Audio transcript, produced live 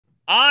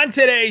On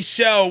today's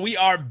show, we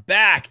are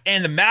back,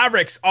 and the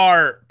Mavericks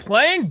are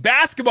playing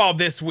basketball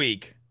this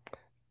week.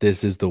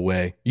 This is the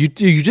way. You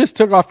just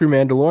took off your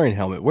Mandalorian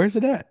helmet. Where's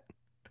it at?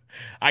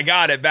 I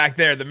got it back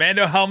there. The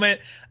Mando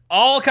helmet.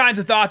 All kinds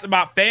of thoughts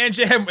about Fan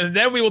Jam, and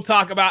then we will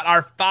talk about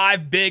our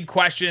 5 big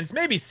questions,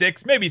 maybe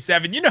 6, maybe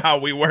 7. You know how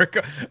we work.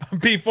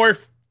 Before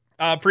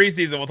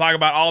preseason, we'll talk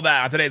about all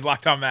that on today's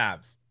Locked On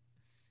Mavs.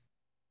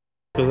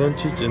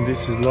 Doncic, and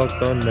this is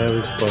Locked On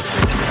Mavericks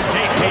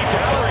podcast.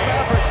 Dallas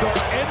Mavericks are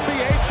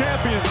NBA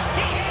champions.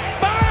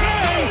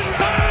 Bang!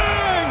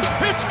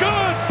 Bang! It's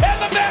good!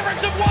 And the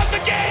Mavericks have won the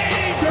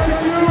game!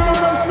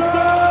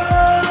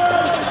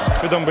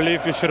 If you don't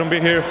believe, you shouldn't be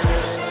here.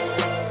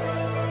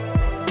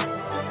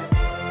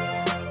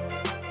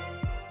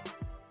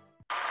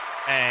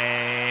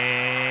 And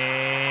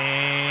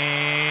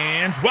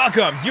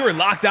welcome. You are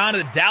locked on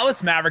to the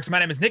Dallas Mavericks. My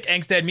name is Nick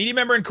Angstadt, media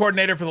member and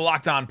coordinator for the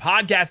Locked On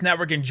Podcast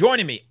Network. And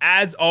joining me,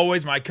 as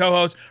always, my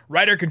co-host,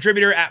 writer,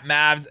 contributor at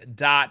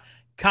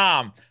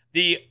Mavs.com.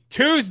 The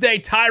Tuesday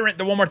tyrant,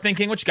 the one more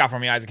thinking. What you got for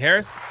me, Isaac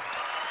Harris?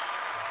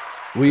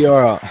 We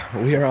are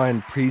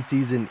on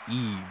preseason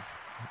eve,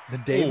 the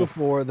day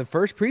before the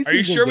first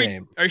preseason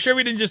game. Are you sure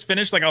we didn't just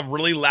finish like a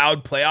really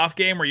loud playoff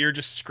game where you're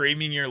just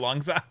screaming your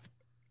lungs out?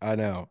 I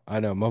know.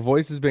 My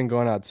voice has been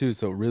going out too,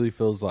 so it really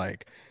feels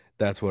like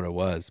that's what it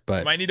was. But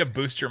you might need to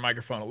boost your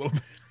microphone a little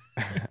bit.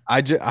 I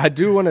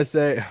do want to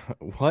say,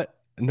 what?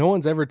 No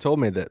one's ever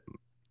told me that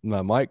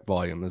my mic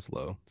volume is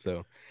low.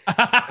 So,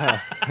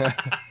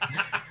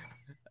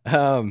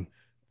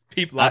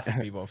 lots of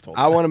people have told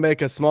me. I want to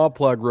make a small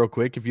plug real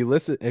quick. If you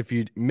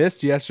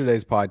missed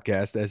yesterday's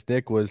podcast, as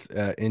Nick was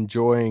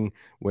enjoying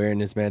wearing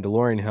his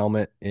Mandalorian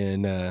helmet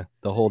in the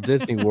whole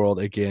Disney World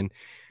again,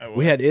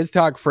 we had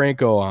Iztok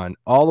Franco on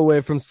all the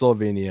way from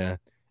Slovenia,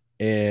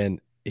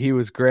 and he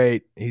was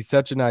great. He's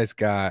such a nice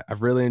guy.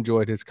 I've really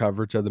enjoyed his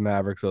coverage of the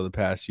Mavericks over the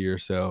past year or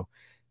so,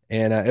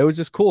 and it was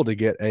just cool to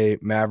get a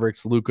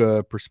Mavericks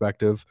Luka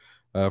perspective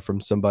from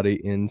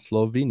somebody in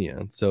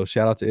Slovenia. So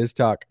shout out to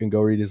Iztok, and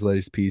go read his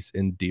latest piece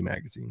in D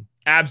Magazine.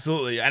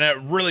 Absolutely. And a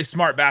really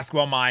smart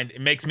basketball mind. It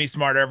makes me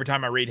smarter every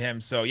time I read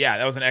him. So yeah,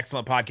 that was an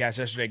excellent podcast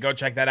yesterday. Go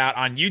check that out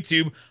on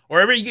YouTube or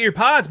wherever you get your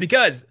pods,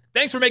 because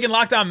thanks for making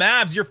Locked On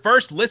Mavs your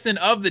first listen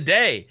of the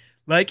day.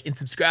 Like and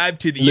subscribe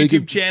to the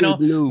YouTube channel.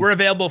 We're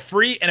available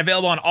free and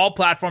available on all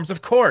platforms,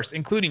 of course,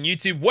 including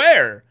YouTube,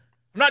 where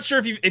I'm not sure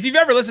if you've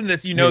ever listened to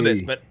this, you know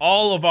this, but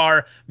all of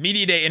our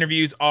Media Day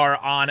interviews are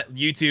on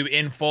YouTube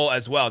in full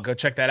as well. Go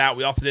check that out.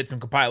 We also did some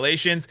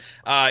compilations.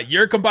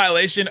 Your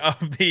compilation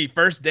of the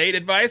first date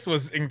advice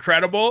was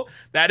incredible.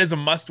 That is a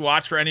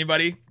must-watch for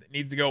anybody that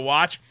needs to go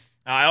watch.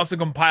 I also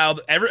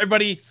compiled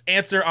everybody's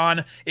answer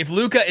on if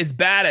Luka is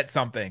bad at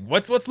something.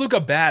 What's Luka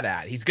bad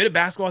at? He's good at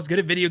basketball. He's good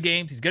at video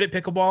games. He's good at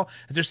pickleball.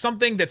 Is there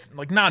something that's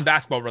like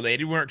non-basketball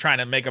related? We weren't trying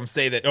to make him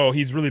say that, oh,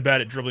 he's really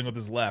bad at dribbling with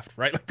his left,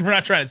 right? Like, we're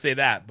not trying to say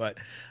that, but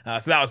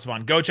so that was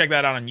fun. Go check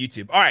that out on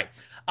YouTube. All right,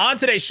 on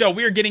today's show,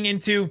 we are getting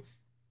into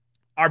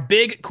our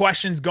big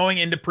questions going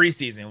into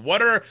preseason.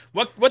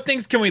 What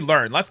things can we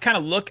learn? Let's kind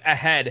of look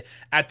ahead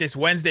at this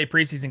Wednesday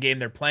preseason game.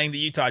 They're playing the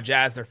Utah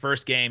Jazz, their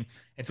first game,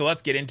 and so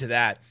let's get into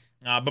that.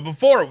 But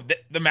before,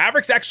 the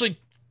Mavericks actually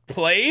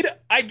played,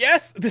 I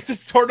guess. This is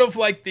sort of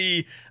like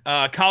the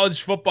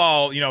college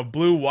football,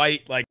 blue,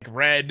 white, like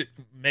red,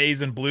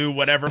 maize, and blue,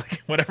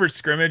 whatever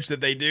scrimmage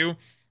that they do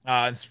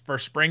for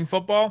spring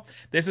football.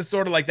 This is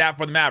sort of like that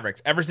for the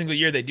Mavericks. Every single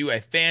year they do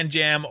a fan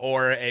jam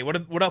or a,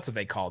 what else have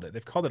they called it?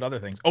 They've called it other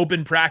things.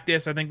 Open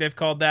practice, I think they've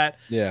called that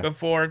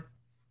before.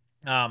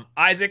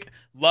 Isaac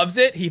loves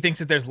it. He thinks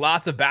that there's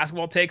lots of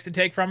basketball takes to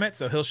take from it,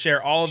 so he'll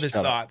share all of his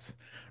thoughts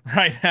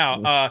right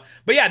now.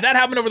 But yeah, that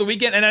happened over the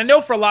weekend, and I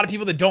know for a lot of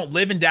people that don't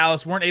live in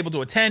Dallas, weren't able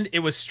to attend. It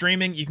was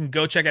streaming. You can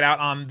go check it out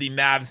on the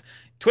Mavs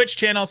Twitch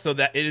channel, so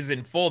that it is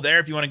in full there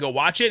if you want to go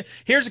watch it.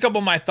 Here's a couple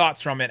of my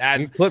thoughts from it.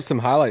 You clip some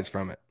highlights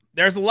from it.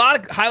 There's a lot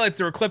of highlights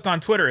that were clipped on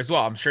Twitter as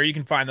well. I'm sure you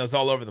can find those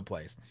all over the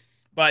place.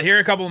 But here are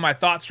a couple of my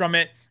thoughts from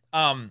it.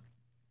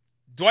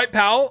 Dwight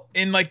Powell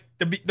in like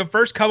the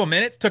first couple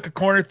minutes took a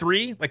corner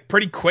three like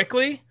pretty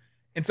quickly,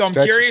 and so I'm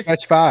curious.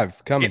 Stretch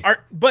 5 coming.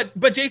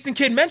 But Jason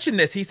Kidd mentioned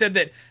this. He said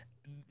that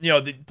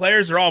the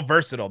players are all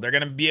versatile. They're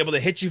going to be able to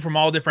hit you from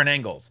all different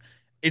angles.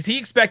 Is he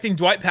expecting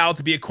Dwight Powell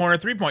to be a corner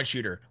 3-point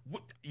shooter?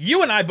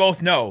 You and I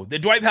both know that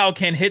Dwight Powell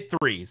can hit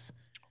threes.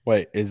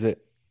 Wait,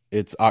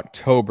 it's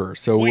October,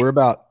 so we're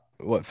about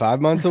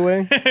 5 months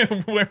away.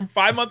 We're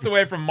 5 months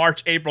away from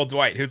March, April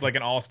Dwight, who's like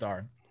an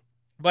all-star.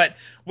 But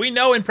we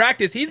know in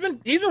practice he's been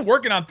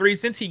working on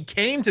threes since he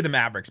came to the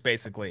Mavericks,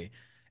 basically.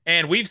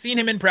 And we've seen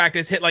him in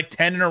practice hit like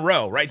 10 in a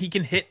row, right? He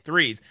can hit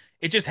threes.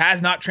 It just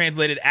has not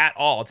translated at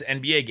all to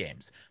NBA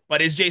games.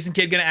 But is Jason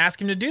Kidd going to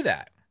ask him to do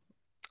that?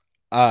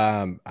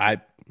 I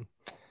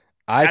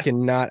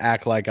cannot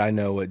act like I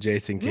know what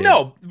Jason Kidd.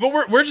 No,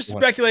 but we're just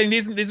speculating.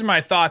 These are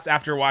my thoughts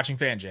after watching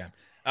Fan Jam.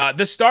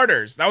 The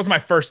starters, that was my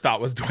first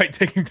thought, was Dwight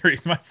taking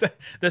threes.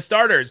 The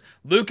starters,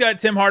 Luka,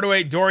 Tim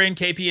Hardaway, Dorian,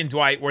 KP, and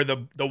Dwight were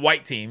the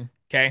white team.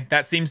 Okay,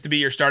 that seems to be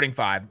your starting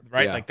five,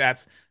 right? Yeah. Like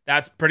that's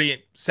That's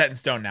pretty set in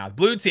stone now.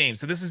 Blue team.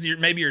 So this is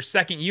maybe your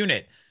second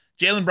unit.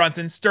 Jalen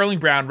Brunson, Sterling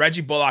Brown,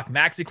 Reggie Bullock,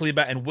 Maxi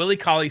Kleba, and Willie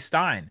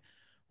Cauley-Stein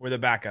were the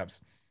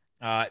backups.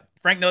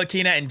 Frank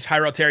Ntilikina and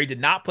Tyrell Terry did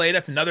not play.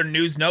 That's another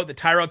news note that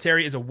Tyrell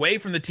Terry is away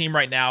from the team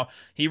right now.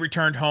 He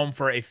returned home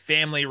for a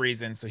family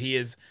reason, so he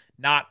is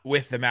not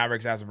with the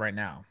Mavericks as of right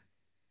now.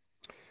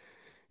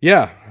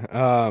 Yeah,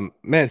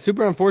 man,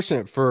 super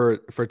unfortunate for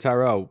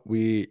Tyrell.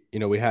 We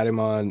had him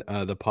on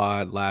the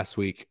pod last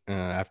week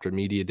after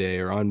media day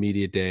or on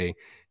media day.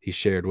 He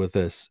shared with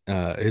us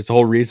his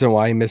whole reason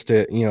why he missed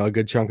a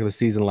good chunk of the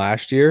season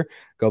last year.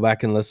 Go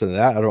back and listen to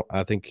that.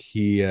 I think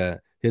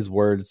his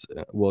words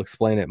will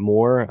explain it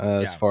more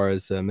as far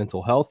as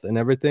mental health and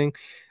everything.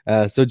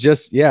 So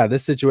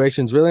this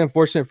situation is really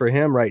unfortunate for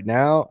him right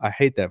now. I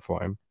hate that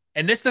for him.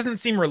 And this doesn't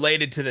seem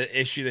related to the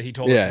issue that he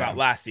told us about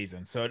last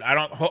season. So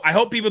I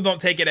hope people don't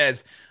take it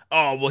as,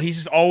 oh, well, he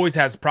just always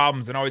has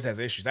problems and always has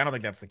issues. I don't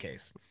think that's the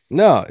case.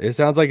 No, it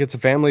sounds like it's a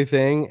family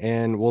thing,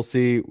 and we'll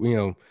see,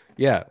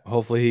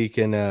 hopefully he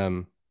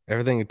can,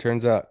 everything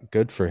turns out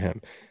good for him.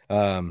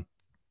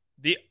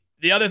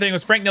 The other thing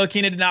was Frank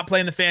Ntilikina did not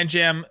play in the Fan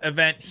Jam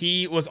event.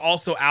 He was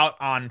also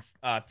out on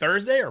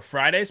Thursday or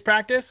Friday's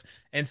practice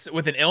and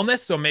with an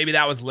illness, so maybe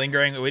that was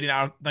lingering.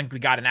 I don't think we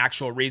got an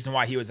actual reason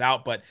why he was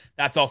out, but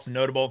that's also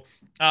notable.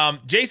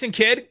 Jason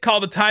Kidd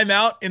called a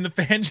timeout in the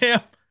Fan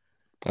Jam.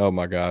 Oh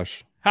my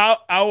gosh!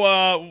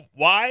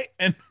 Why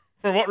and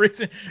for what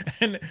reason?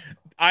 And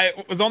I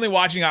was only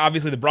watching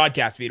obviously the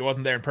broadcast feed. It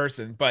wasn't there in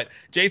person, but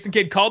Jason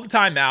Kidd called the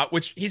timeout,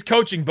 which he's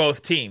coaching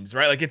both teams,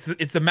 right? Like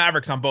it's the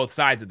Mavericks on both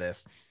sides of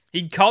this.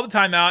 He called the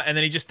timeout, and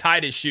then he just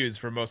tied his shoes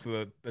for most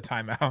of the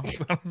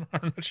timeout. I'm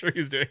not sure he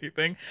was doing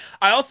anything.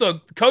 I also,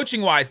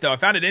 coaching-wise, though, I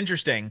found it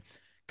interesting.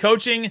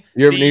 Coaching...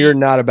 You're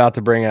not about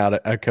to bring out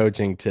a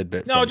coaching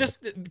tidbit. No,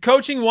 just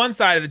coaching one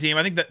side of the team.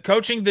 I think that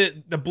coaching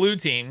the blue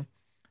team,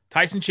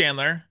 Tyson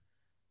Chandler,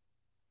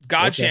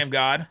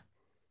 Shamgod,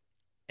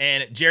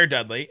 and Jared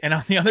Dudley. And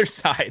on the other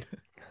side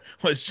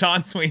was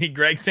Sean Sweeney,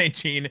 Greg St.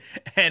 Jean,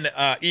 and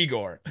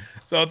Igor.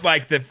 So it's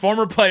like the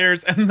former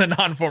players and the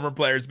non-former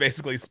players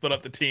basically split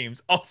up the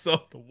teams.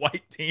 Also, the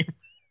white team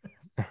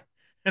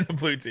and the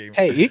blue team.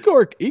 Hey,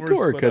 Igor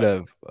could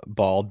have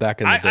balled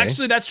back in the day.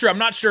 Actually, that's true. I'm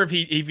not sure if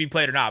he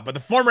played or not, but the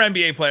former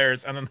NBA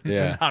players and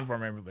the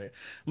non-former NBA players.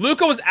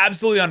 Luka was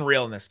absolutely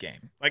unreal in this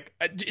game. Like,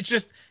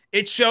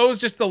 it shows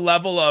just the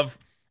level of...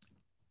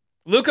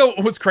 Luka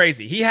was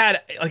crazy. He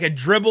had like a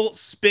dribble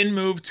spin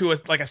move to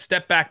a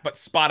step back, but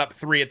spot up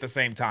three at the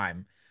same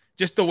time.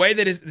 Just the way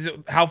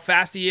that how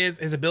fast he is,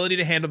 his ability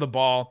to handle the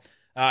ball.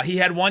 He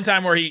had one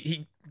time where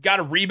he got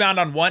a rebound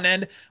on one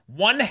end,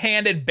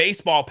 one-handed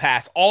baseball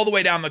pass all the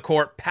way down the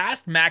court,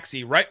 past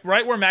Maxi,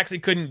 right where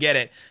Maxi couldn't get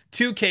it,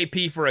 to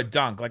KP for a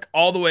dunk, like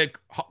all the way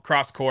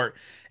across court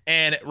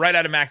and right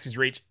out of Maxi's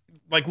reach.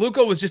 Like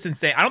Luka was just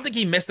insane. I don't think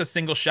he missed a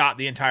single shot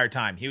the entire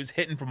time. He was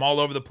hitting from all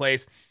over the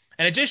place.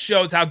 And it just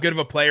shows how good of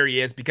a player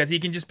he is because he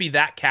can just be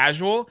that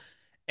casual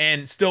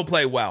and still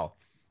play well.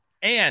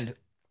 And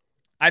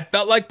I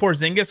felt like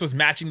Porzingis was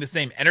matching the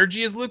same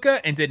energy as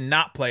Luka and did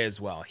not play as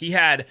well. He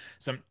had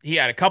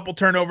a couple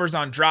turnovers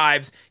on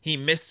drives. He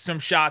missed some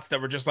shots that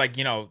were just like,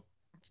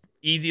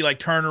 easy like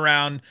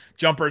turnaround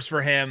jumpers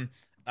for him.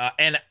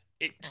 And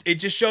it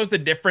just shows the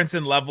difference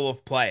in level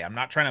of play. I'm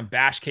not trying to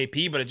bash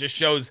KP, but it just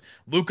shows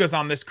Luka's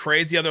on this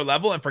crazy other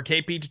level. And for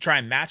KP to try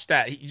and match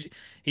that,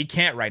 he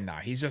can't right now.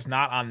 He's just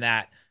not on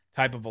that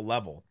type of a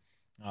level.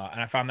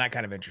 And I found that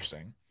kind of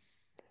interesting.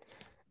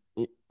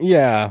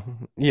 Yeah.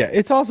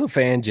 It's also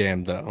Fan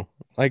Jam though.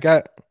 Like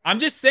I'm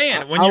just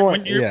saying when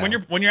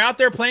you're out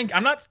there playing,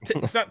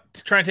 it's not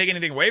trying to take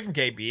anything away from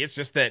KP. It's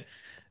just that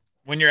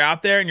when you're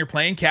out there and you're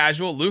playing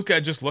casual, Luka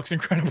just looks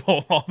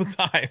incredible all the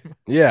time.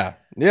 Yeah.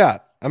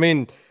 I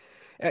mean,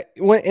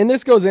 and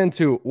this goes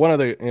into one of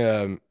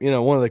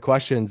the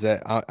questions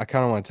that I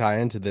kind of want to tie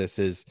into this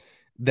is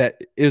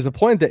a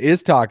point that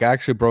Iztok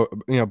actually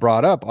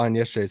brought up on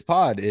yesterday's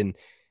pod, and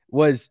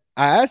was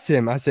I asked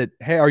him, I said,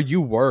 hey, are you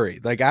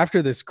worried? Like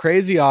after this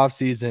crazy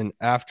offseason,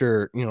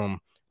 after,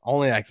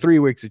 only like 3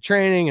 weeks of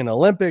training and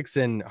Olympics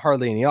and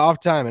hardly any off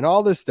time and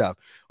all this stuff,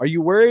 are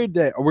you worried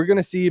that we're going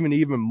to see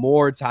even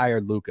more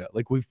tired Luka?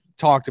 Like we've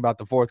talked about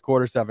the fourth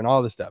quarter stuff and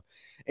all this stuff.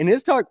 And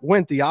his talk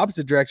went the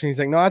opposite direction. He's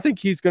like, no, I think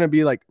he's going to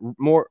be like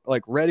more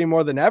like ready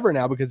more than ever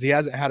now because he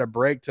hasn't had a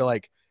break to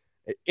like,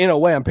 in a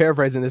way, I'm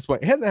paraphrasing this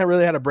point. He hasn't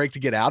really had a break to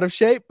get out of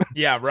shape.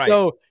 Yeah, right.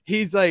 So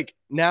he's like,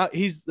 now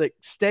he's like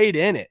stayed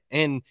in it.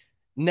 And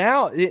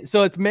now,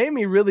 so it's made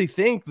me really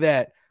think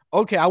that,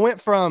 okay, I went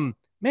from,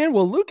 man,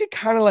 will Luka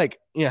kind of like,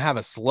 have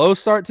a slow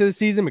start to the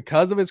season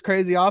because of his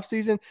crazy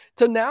offseason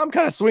to now I'm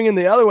kind of swinging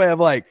the other way of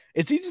like,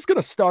 is he just going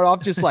to start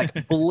off just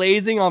like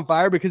blazing on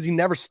fire because he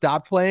never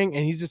stopped playing?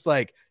 And he's just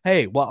like,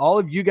 hey, while all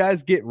of you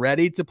guys get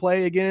ready to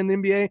play again in the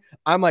NBA,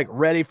 I'm like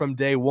ready from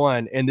day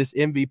one. And this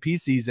MVP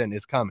season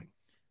is coming.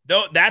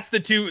 Though that's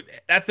the two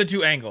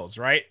angles,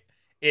 right?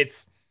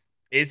 Is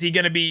he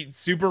going to be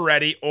super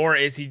ready or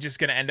is he just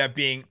going to end up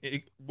being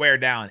wear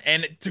down?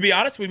 And to be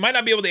honest, we might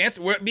not be able to answer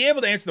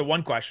the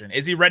one question.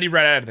 Is he ready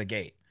right out of the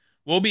gate?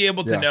 we'll be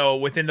able to know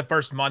within the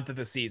first month of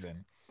the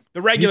season.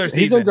 The regular season.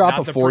 He's gonna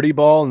drop a 40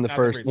 ball in the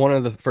first one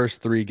of the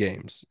first 3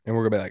 games, and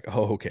we're gonna be like,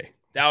 oh, okay.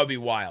 That would be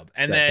wild.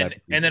 And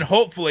then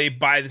hopefully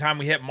by the time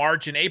we hit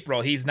March and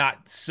April, he's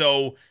not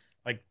so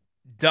like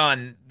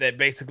done that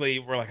basically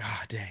we're like,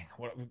 oh dang,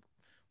 what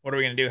are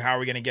we gonna do? How are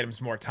we gonna get him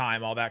some more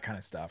time? All that kind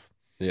of stuff.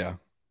 Yeah.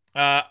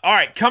 All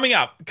right, coming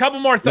up, a couple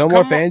more. No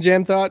more Fan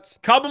Jam thoughts.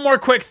 Couple more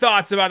quick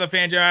thoughts about the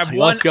Fan Jam.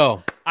 Let's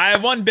go. I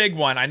have one big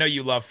one. I know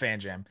you love Fan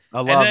Jam. I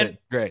love it.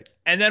 Great.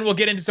 And then we'll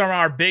get into some of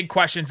our big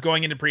questions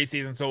going into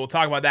preseason. So we'll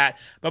talk about that.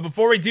 But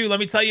before we do, let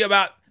me tell you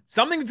about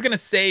something that's going to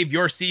save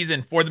your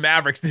season for the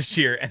Mavericks this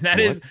year, and that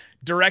is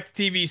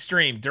DirecTV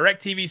Stream.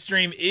 DirecTV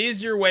Stream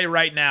is your way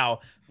right now.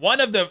 One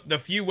of the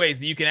few ways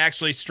that you can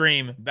actually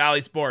stream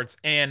Valley Sports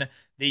and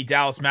the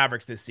Dallas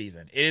Mavericks this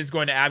season. It is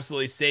going to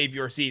absolutely save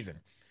your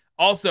season.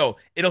 Also,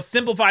 it'll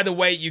simplify the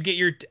way you get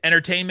your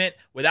entertainment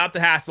without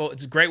the hassle.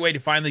 It's a great way to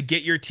finally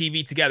get your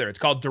TV together. It's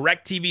called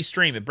DirecTV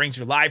Stream. It brings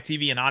your live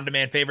TV and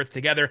on-demand favorites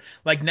together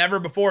like never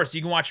before, so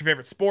you can watch your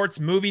favorite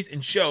sports, movies,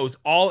 and shows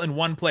all in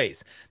one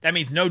place. That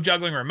means no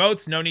juggling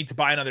remotes, no need to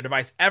buy another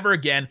device ever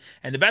again,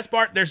 and the best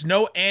part, there's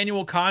no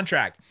annual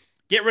contract.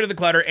 Get rid of the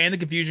clutter and the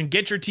confusion.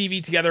 Get your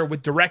TV together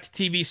with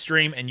DirecTV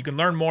Stream, and you can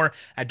learn more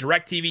at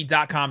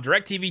directtv.com,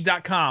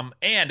 directtv.com,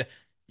 and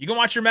you can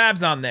watch your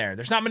Mavs on there.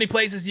 There's not many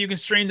places you can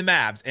stream the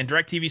Mavs, and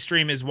DirecTV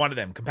Stream is one of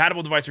them.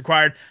 Compatible device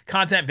required.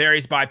 Content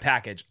varies by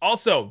package.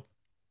 Also,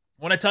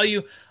 I want to tell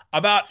you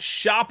about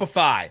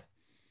Shopify.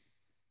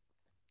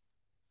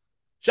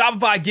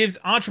 Shopify gives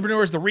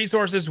entrepreneurs the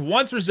resources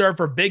once reserved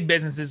for big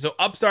businesses, so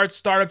upstarts,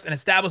 startups, and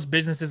established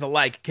businesses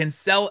alike can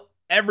sell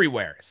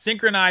everywhere.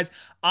 Synchronize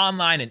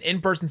online and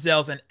in-person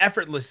sales and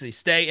effortlessly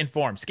stay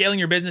informed. Scaling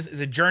your business is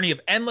a journey of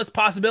endless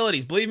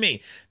possibilities. Believe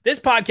me, this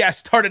podcast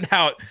started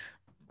out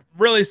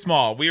really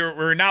small.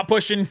 We're not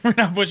pushing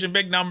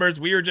big numbers.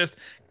 We were just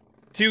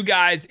 2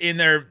 guys in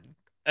their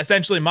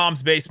essentially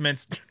mom's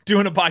basements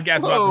doing a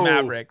podcast about the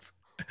Mavericks.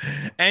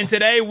 And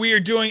today we are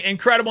doing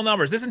incredible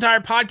numbers. This entire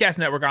podcast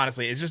network,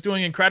 honestly, is just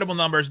doing incredible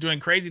numbers, doing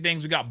crazy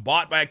things. We got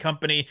bought by a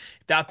company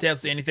without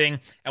tells you anything.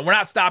 And we're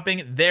not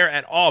stopping there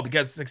at all,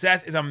 because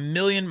success is a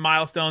million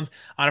milestones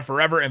on a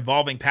forever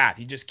evolving path.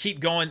 You just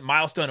keep going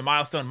milestone to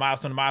milestone,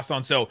 milestone to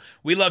milestone. So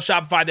we love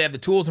Shopify. They have the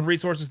tools and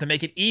resources to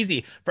make it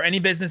easy for any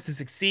business to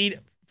succeed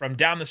from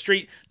down the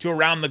street to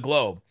around the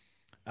globe.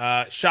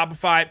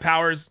 Shopify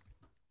powers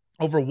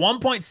over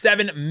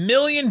 1.7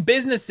 million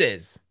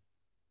businesses.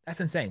 That's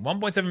insane.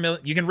 1.7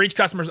 million. You can reach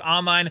customers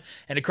online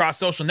and across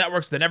social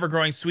networks with an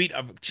ever-growing suite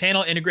of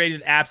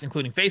channel-integrated apps,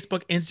 including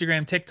Facebook,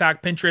 Instagram,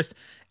 TikTok, Pinterest,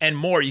 and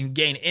more. You can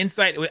gain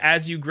insight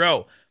as you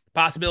grow.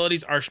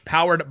 Possibilities are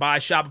powered by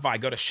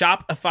Shopify. Go to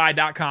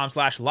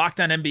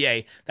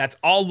shopify.com/LockedOnNBA. That's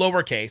all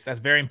lowercase. That's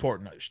very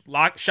important.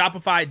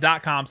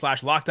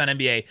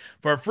 Shopify.com/LockedOnNBA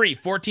for a free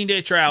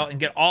 14-day trial and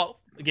get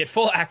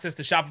full access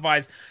to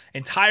Shopify's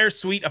entire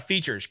suite of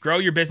features. Grow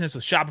your business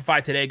with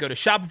Shopify today. Go to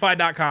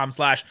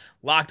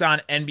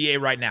shopify.com/LockedOnNBA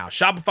right now.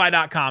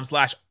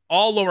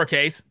 Shopify.com/all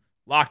lowercase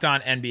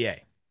LockedOnNBA.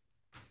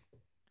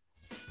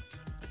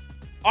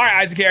 All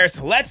right, Isaac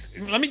Harris.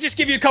 Let me just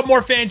give you a couple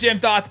more Fan Jam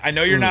thoughts. I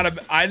know you're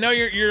I know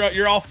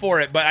you're all for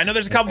it, but I know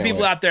there's a couple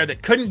people out there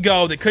that couldn't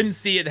go, that couldn't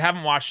see it, that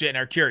haven't watched it, and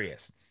are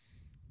curious.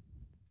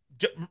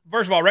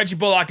 First of all, Reggie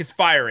Bullock is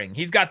firing.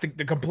 He's got the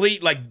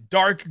complete like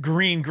dark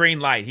green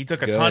light. He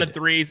took a ton of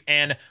threes,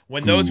 and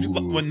when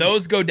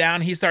those go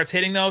down, he starts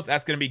hitting those.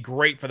 That's going to be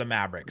great for the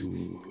Mavericks.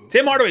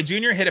 Tim Hardaway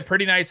Jr. hit a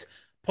pretty nice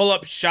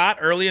pull-up shot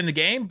early in the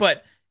game,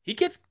 but he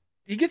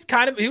was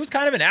kind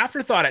of an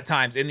afterthought at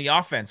times in the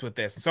offense with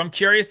this. So I'm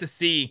curious to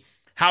see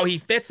how he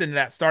fits into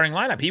that starting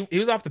lineup. He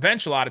was off the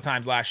bench a lot of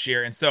times last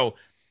year, and so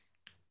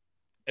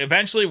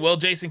eventually will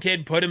Jason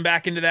Kidd put him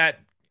back into that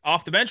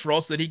off the bench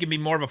role so that he can be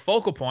more of a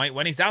focal point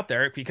when he's out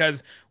there,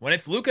 because when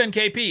it's Luka and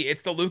KP,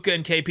 it's the Luka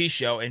and KP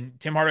show, and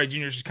Tim Hardaway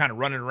Jr. is just kind of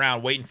running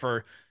around waiting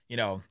for,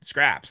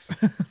 scraps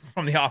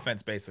from the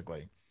offense,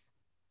 basically.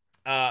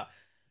 And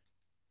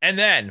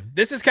then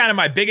this is kind of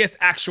my biggest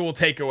actual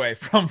takeaway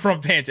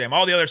from Fan Jam.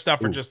 All the other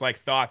stuff are just like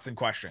thoughts and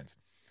questions.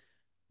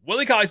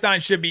 Willie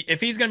Cauley-Stein should be,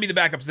 if he's going to be the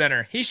backup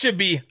center, he should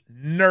be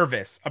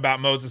nervous about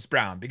Moses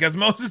Brown, because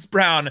Moses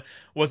Brown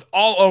was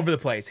all over the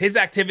place. His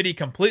activity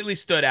completely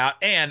stood out,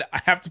 and I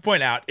have to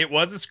point out, it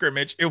was a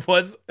scrimmage. It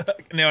was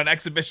an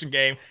exhibition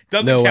game.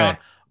 Doesn't count.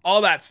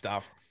 All that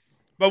stuff.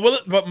 But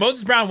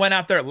Moses Brown went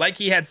out there like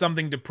he had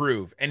something to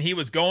prove, and he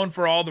was going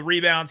for all the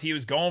rebounds. He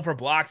was going for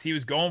blocks. He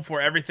was going for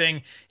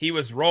everything. He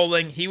was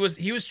rolling. He was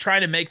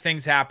trying to make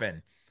things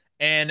happen,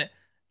 and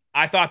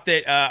I thought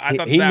that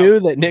he knew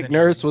that Nick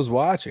Nurse was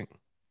watching.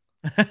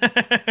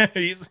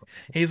 he's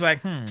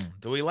like,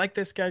 do we like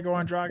this guy,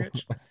 Goran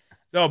Dragic?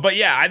 So, but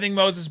yeah, I think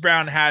Moses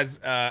Brown has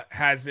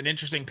an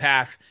interesting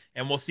path,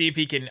 and we'll see if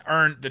he can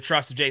earn the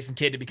trust of Jason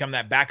Kidd to become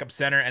that backup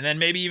center, and then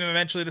maybe even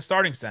eventually the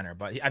starting center.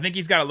 But I think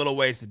he's got a little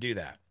ways to do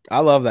that. I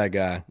love that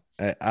guy.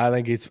 I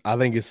think he's fun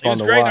to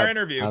watch. In our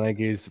interview. I think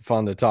he's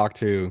fun to talk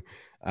to.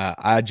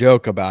 I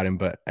joke about him,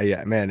 but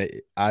yeah, man,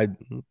 I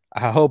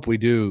hope we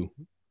do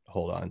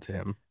hold on to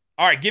him.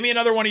 All right, give me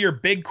another one of your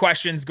big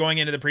questions going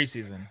into the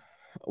preseason.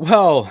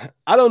 Well,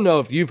 I don't know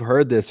if you've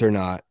heard this or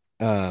not.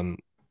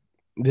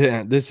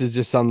 This is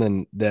just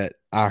something that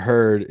I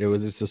heard. It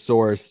was just a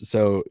source.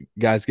 So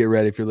guys, get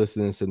ready if you're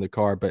listening to this in the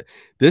car. But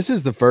this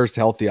is the first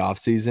healthy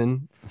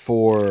offseason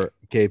for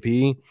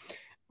KP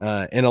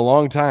in a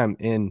long time.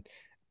 And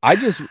I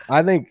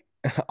think,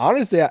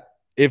 honestly,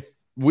 if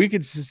we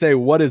could say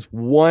what is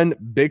one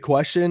big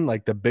question,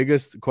 like the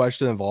biggest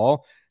question of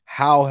all,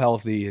 how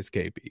healthy is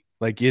KP?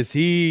 Like, is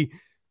he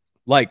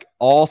like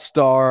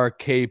all-star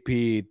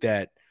KP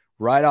that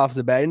right off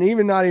the bat, and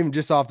even not even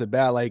just off the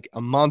bat, like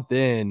a month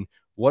in,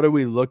 what are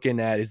we looking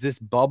at? Is this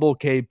bubble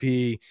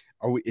KP?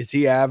 Is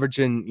he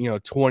averaging,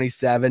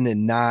 27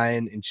 and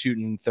 9 and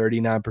shooting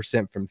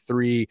 39% from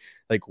 3?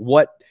 Like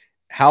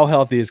how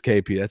healthy is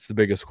KP? That's the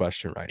biggest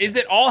question right now. Is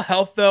it all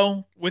health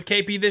though with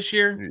KP this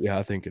year? Yeah,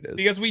 I think it is.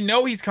 Because we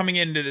know he's coming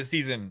into the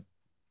season.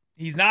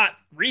 He's not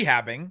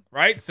rehabbing,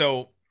 right?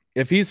 So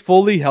if he's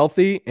fully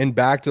healthy and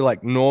back to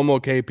like normal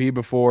KP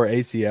before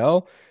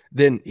ACL,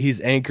 then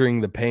he's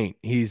anchoring the paint.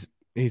 He's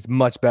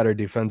much better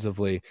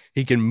defensively.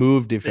 He can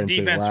move defensively.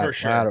 The defense for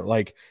sure.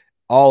 Like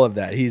all of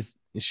that. He's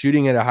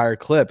shooting at a higher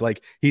clip.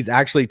 Like he's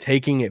actually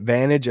taking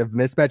advantage of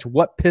mismatch.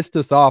 What pissed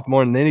us off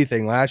more than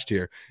anything last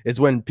year is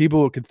when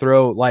people could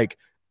throw like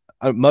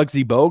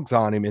Muggsy Bogues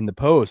on him in the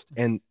post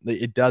and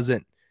it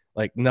doesn't,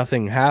 like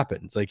nothing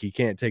happens. Like he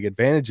can't take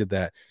advantage of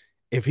that.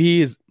 If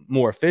he is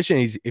more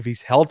efficient, if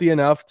he's healthy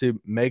enough to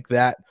make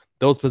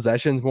those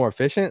possessions more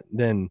efficient,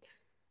 then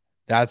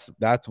that's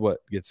what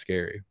gets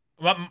scary.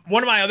 Well,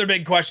 one of my other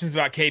big questions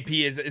about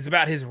KP is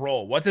about his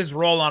role. What's his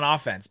role on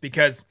offense?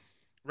 Because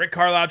Rick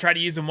Carlisle tried to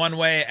use him one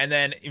way and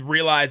then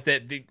realized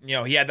that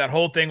he had that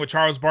whole thing with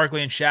Charles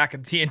Barkley and Shaq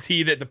and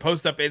TNT that the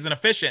post up isn't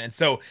efficient, and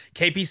so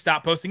KP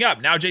stopped posting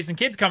up. Now Jason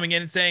Kidd's coming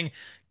in and saying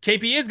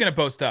KP is going to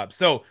post up.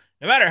 So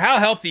no matter how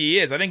healthy he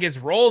is, I think his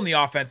role in the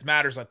offense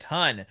matters a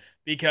ton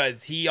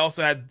because he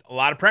also had a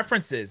lot of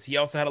preferences. He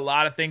also had a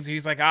lot of things where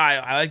he's like,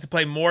 I like to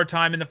play more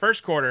time in the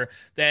first quarter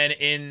than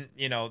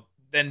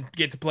then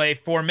get to play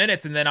 4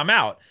 minutes and then I'm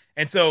out.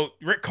 And so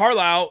Rick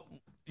Carlisle,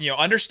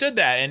 understood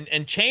that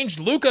and changed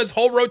Luka's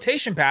whole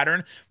rotation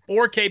pattern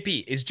for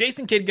KP. Is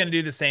Jason Kidd going to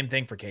do the same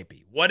thing for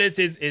KP? What is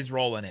his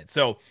role in it?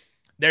 So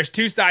there's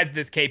two sides to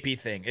this KP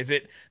thing. Is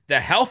it the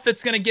health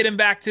that's going to get him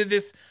back to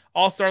this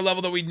all-star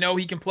level that we know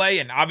he can play?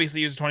 And obviously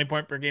he was a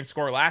 20-point per game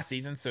scorer last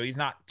season, so he's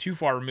not too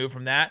far removed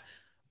from that.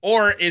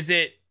 Or is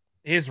it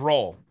his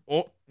role?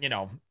 Well,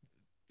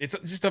 it's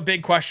just a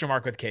big question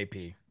mark with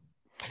KP.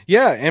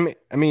 Yeah,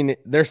 I mean,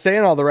 they're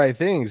saying all the right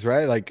things,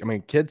 right? Like,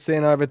 Kidd's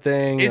saying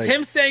everything. Is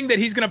him saying that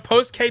he's going to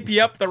post KP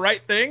up the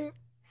right thing?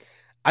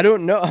 I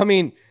don't know. I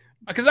mean,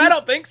 because I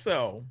don't think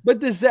so.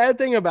 But the sad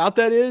thing about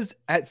that is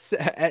at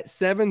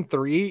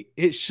 7-3,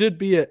 it should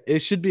be a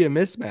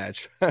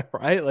mismatch,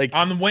 right? Like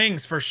on the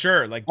wings for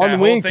sure. Like on the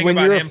wings when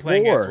you're a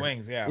 4.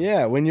 Wings,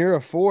 yeah, when you're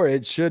a 4,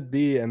 it should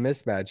be a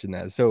mismatch in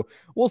that. So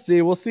we'll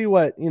see. We'll see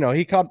what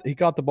he caught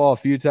the ball a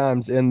few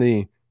times in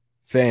the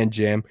Fan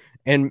Jam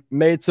and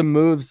made some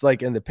moves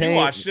like in the paint. You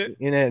watched it.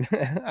 And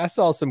I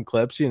saw some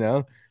clips,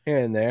 here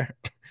and there.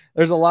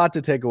 There's a lot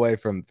to take away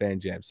from Fan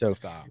Jam. So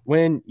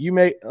when you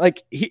make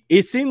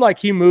it seemed like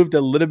he moved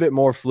a little bit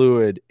more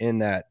fluid in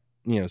that,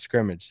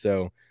 scrimmage.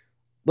 So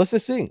let's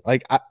just see.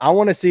 Like I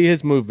want to see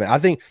his movement. I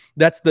think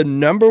that's the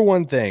number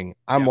one thing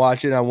I'm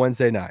watching on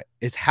Wednesday night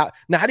is how,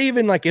 not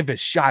even like if his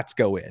shots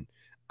go in.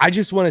 I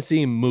just want to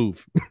see him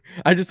move.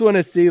 I just want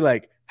to see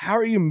how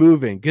are you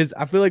moving? Because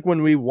I feel like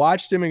when we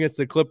watched him against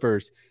the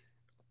Clippers,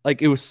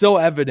 it was so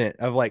evident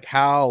of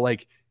how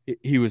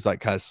he was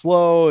kind of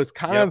slow. It's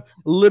kind of a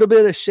little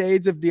bit of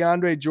shades of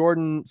DeAndre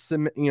Jordan,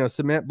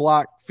 cement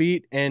block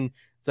feet. And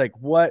it's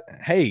what?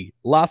 Hey,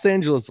 Los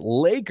Angeles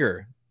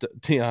Laker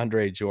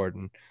DeAndre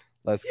Jordan.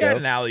 Let's go. He had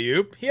an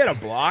alley-oop. He had a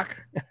block.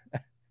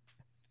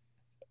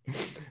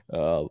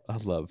 I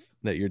love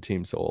that your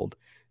team's old.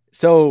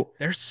 So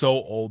they're so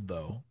old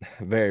though.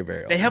 Very,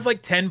 very old. They have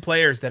 10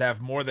 players that have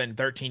more than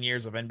 13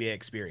 years of NBA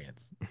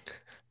experience.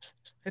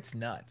 It's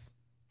nuts.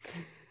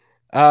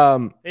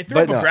 They threw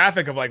up a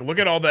graphic of look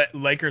at all the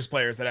Lakers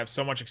players that have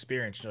so much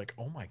experience. You're like,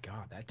 oh my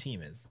God, that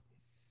team is.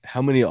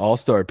 How many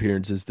All-Star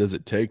appearances does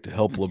it take to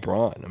help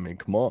LeBron? I mean,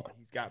 come on.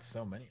 He's got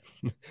so many.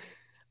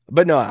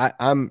 But no,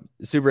 I'm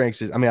super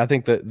anxious. I mean, I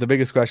think the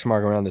biggest question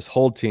mark around this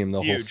whole team,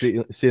 the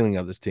whole ceiling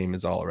of this team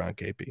is all around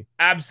KP.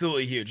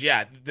 Absolutely huge.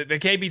 Yeah, the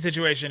KP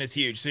situation is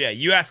huge. So yeah,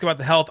 you ask about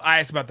the health, I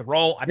ask about the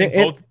role. I think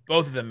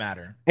both of them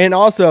matter. And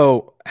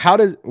also,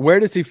 where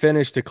does he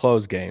finish to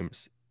close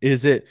games?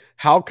 Is it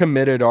how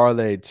committed are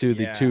they to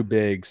the two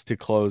bigs to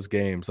close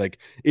games?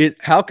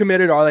 How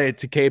committed are they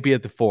to KP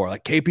at the 4?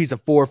 KP's a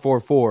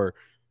 4-4-4.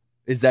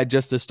 Is that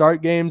just to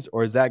start games,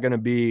 or is that going to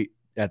be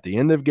at the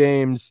end of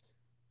games?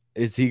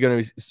 Is he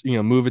going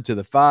to move it to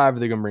the 5? Are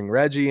they going to bring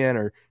Reggie in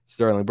or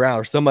Sterling Brown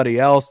or somebody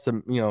else?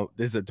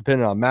 Is it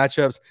dependent on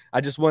matchups?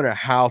 I just wonder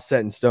how set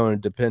in stone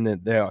and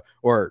dependent they are,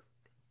 or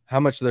how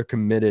much they're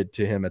committed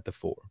to him at the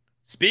 4.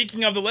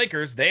 Speaking of the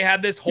Lakers, they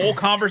had this whole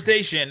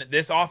conversation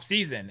this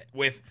offseason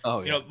with,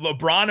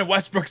 LeBron and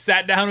Westbrook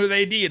sat down with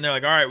AD and they're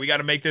like, all right, we got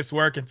to make this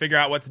work and figure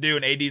out what to do.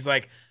 And AD's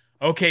like,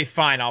 okay,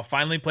 fine, I'll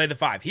finally play the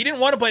 5. He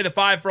didn't want to play the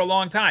 5 for a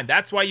long time.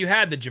 That's why you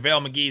had the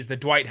JaVale McGee's, the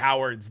Dwight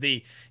Howards,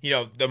 the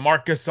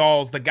Marc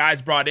Gasols, the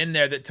guys brought in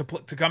there that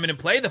to come in and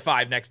play the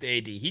 5 next to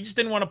AD. He just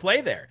didn't want to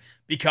play there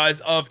because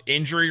of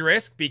injury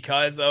risk,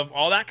 because of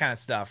all that kind of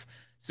stuff.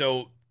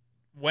 So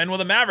when will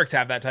the Mavericks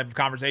have that type of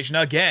conversation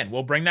again?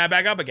 We'll bring that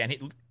back up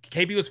again.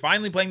 KP was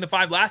finally playing the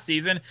 5 last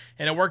season,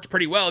 and it worked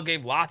pretty well. It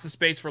gave lots of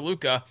space for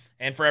Luka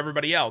and for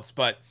everybody else.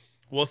 But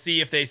we'll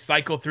see if they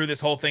cycle through this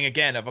whole thing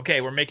again of,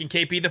 okay, we're making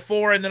KP the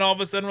 4, and then all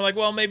of a sudden we're like,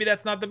 well, maybe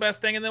that's not the best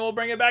thing, and then we'll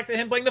bring it back to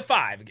him playing the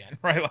 5 again,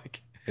 right?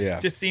 Like,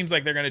 just seems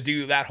like they're going to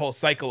do that whole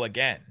cycle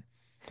again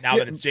now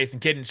that it's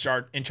Jason Kidd in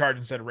charge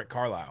instead of Rick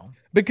Carlisle.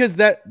 Because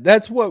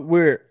that's what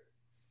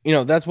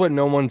that's what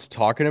no one's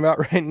talking about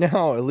right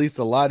now. At least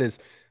a lot is,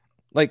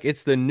 like,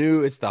 it's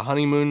the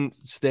honeymoon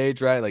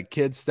stage, right? Like,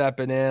 kids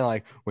stepping in,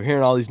 like, we're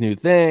hearing all these new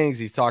things.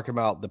 He's talking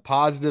about the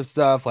positive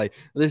stuff. Like,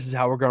 this is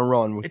how we're going to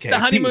run with KP. It's the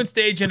honeymoon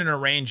stage in an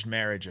arranged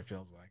marriage, it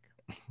feels like.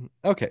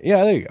 Okay.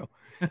 Yeah, there you go.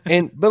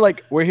 But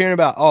like, we're hearing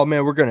about, oh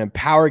man, we're going to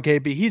empower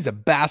KP. He's a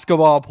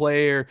basketball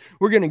player.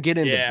 We're going to get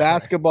into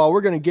basketball.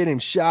 We're going to get him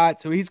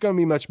shots. So he's going to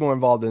be much more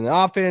involved in the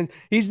offense.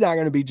 He's not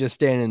going to be just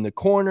standing in the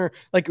corner.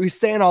 Like, we're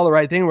saying all the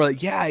right thing. We're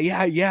like,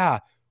 yeah.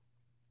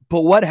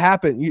 But what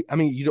happened?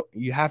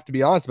 You have to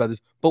be honest about this.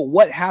 But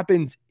what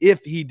happens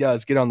if he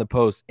does get on the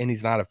post and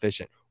he's not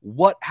efficient?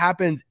 What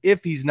happens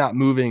if he's not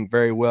moving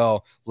very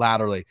well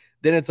laterally?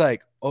 Then it's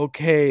like,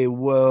 okay,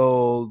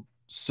 well,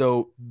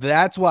 so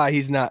that's why he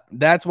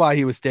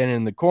was standing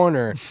in the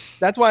corner.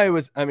 That's why it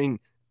was,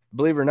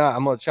 believe it or not,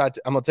 I'm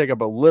gonna take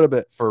up a little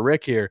bit for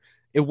Rick here.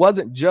 It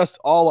wasn't just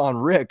all on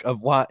Rick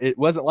of why. It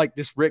wasn't like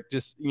just Rick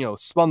just,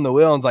 spun the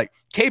wheel and was like,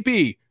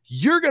 KP,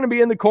 you're going to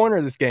be in the corner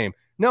of this game.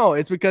 No,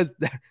 it's because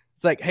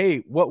it's like, hey,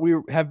 what we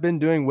have been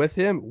doing with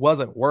him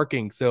wasn't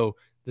working. So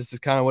this is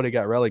kind of what it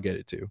got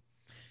relegated to.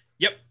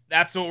 Yep,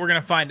 that's what we're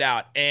going to find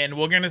out. And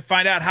we're going to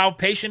find out how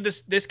patient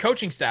this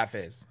coaching staff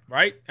is,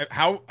 right?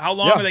 How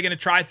long are they going to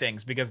try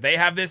things? Because they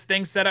have this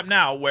thing set up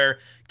now where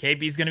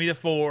KP's going to be the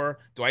 4,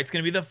 Dwight's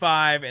going to be the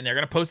 5, and they're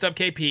going to post up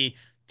KP.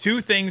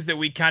 Two things that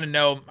we kind of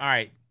know, all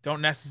right,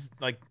 don't necessarily,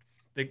 like,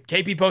 the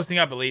KP posting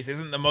up at least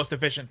isn't the most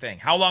efficient thing.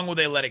 How long will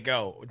they let it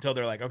go until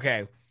they're like,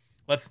 okay,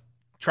 let's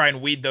try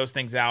and weed those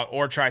things out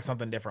or try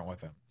something different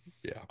with them?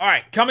 Yeah. All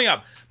right, coming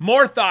up,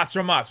 more thoughts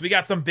from us. We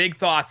got some big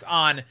thoughts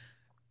on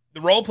the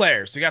role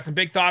players. We got some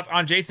big thoughts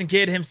on Jason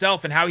Kidd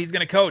himself and how he's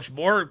going to coach.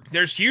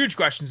 There's huge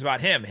questions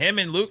about him. Him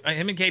and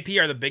KP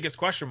are the biggest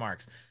question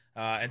marks.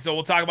 And so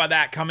we'll talk about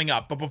that coming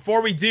up. But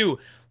before we do,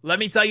 let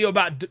me tell you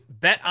about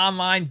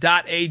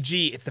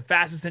betonline.ag. It's the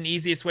fastest and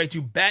easiest way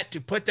to bet,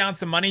 to put down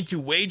some money, to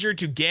wager,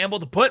 to gamble,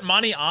 to put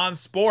money on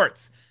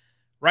sports.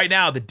 Right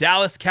now, the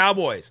Dallas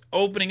Cowboys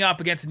opening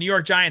up against the New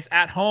York Giants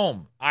at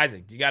home.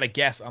 Isaac, you got a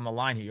guess on the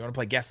line here. You want to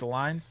play guess the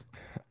lines?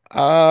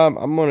 I'm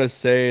going to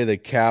say the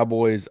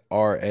Cowboys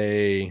are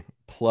a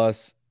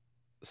 +6.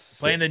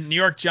 Playing the New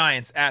York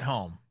Giants at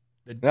home.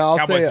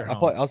 I'll say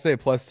a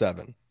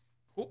 +7.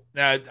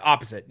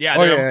 Opposite. Yeah.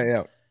 They're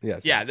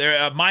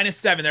a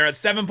 -7. They're a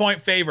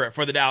 7-point favorite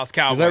for the Dallas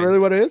Cowboys. Is that really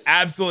what it is?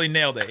 Absolutely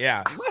nailed it.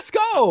 Yeah. Let's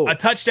go. A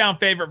touchdown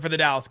favorite for the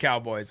Dallas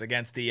Cowboys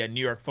against the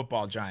New York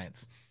Football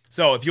Giants.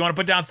 So if you want to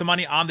put down some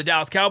money on the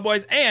Dallas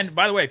Cowboys, and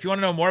by the way, if you want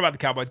to know more about the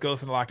Cowboys, go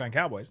listen to Locked On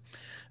Cowboys.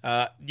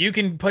 You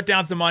can put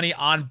down some money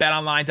on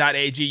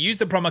betonline.ag. Use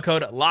the promo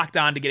code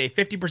LOCKEDON to get a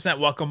 50%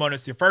 welcome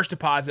bonus to your first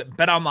deposit.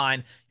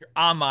 BetOnline, your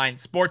online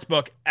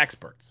sportsbook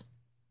experts.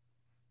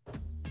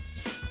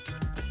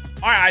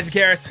 All right, Isaac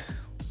Harris,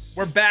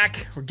 we're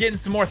back. We're getting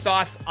some more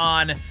thoughts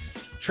on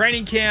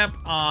training camp,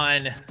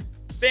 on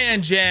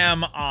Fan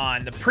Jam,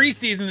 on the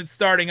preseason that's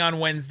starting on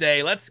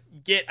Wednesday. Let's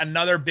get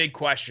another big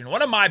question.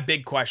 One of my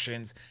big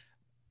questions,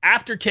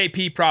 after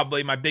KP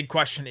probably, my big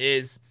question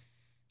is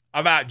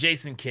about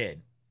Jason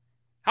Kidd.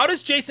 How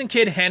does Jason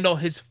Kidd handle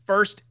his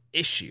first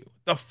issue,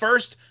 the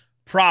first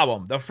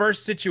problem, the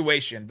first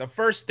situation, the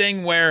first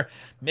thing where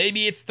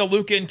maybe it's the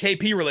Luka and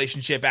KP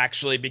relationship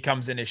actually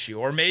becomes an issue,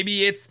 or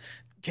maybe it's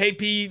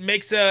KP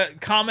makes a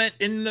comment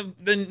in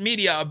the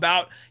media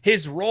about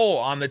his role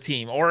on the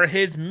team or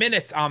his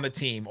minutes on the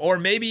team, or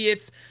maybe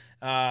it's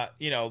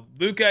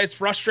Luka is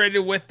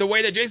frustrated with the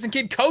way that Jason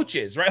Kidd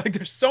coaches, right? Like,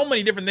 there's so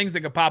many different things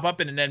that could pop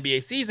up in an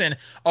NBA season.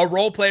 A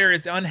role player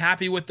is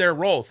unhappy with their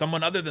role,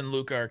 someone other than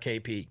Luka or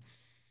KP.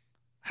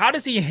 How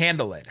does he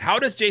handle it? How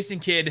does Jason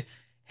Kidd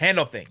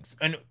handle things?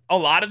 And a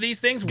lot of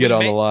these things, get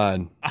on the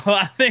line. A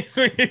lot of things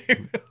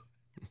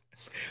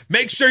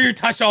make sure you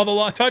touch the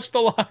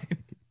line.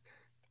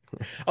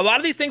 A lot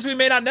of these things we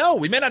may not know.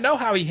 We may not know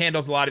how he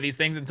handles a lot of these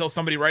things until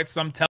somebody writes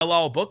some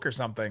tell-all book or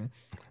something.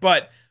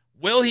 But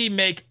will he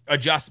make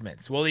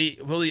adjustments? Will he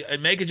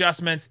make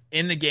adjustments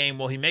in the game?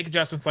 Will he make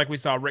adjustments like we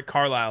saw Rick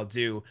Carlisle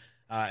do?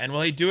 And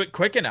will he do it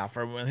quick enough,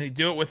 or will he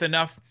do it with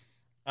enough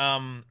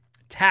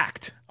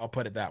tact? I'll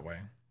put it that way.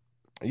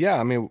 Yeah,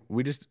 I mean,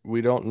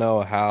 we don't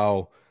know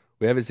how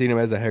We haven't seen him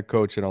as a head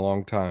coach in a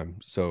long time.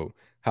 So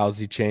how's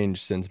he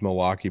changed since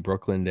Milwaukee,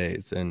 Brooklyn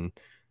days? And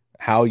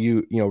how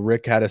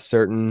Rick had a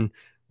certain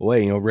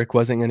way, Rick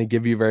wasn't going to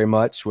give you very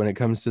much when it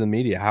comes to the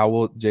media. How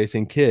will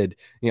Jason Kidd,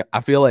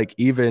 I feel like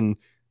even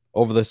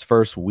over this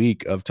first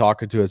week of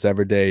talking to us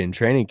every day in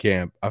training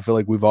camp, I feel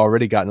like we've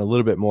already gotten a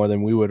little bit more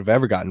than we would have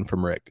ever gotten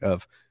from Rick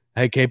of,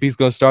 hey, KP's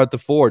going to start at the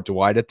 4,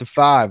 Dwight at the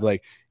 5.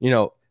 Like,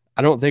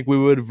 I don't think we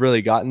would have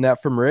really gotten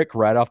that from Rick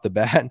right off the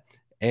bat.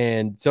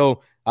 And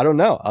so I don't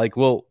know. Like,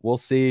 we'll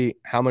see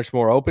how much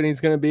more open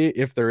he's going to be.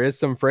 If there is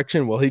some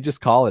friction, will he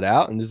just call it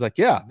out and just like,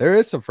 yeah, there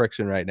is some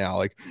friction right now.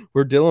 Like,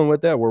 we're dealing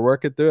with that. We're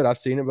working through it. I've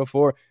seen it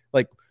before.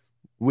 Like,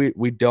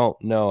 we don't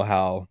know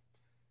how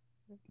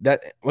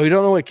that. We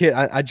don't know what Kid.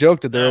 I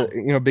joked at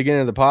the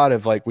beginning of the pod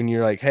of like when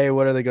you're like, hey,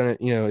 what are they going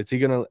to? Is he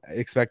going to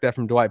expect that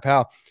from Dwight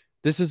Powell?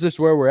 This is just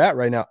where we're at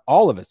right now.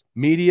 All of us,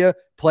 media,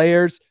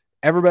 players,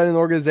 everybody in the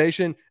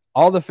organization,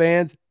 all the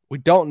fans. We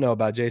don't know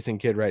about Jason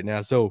Kidd right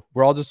now. So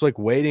we're all just like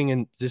waiting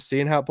and just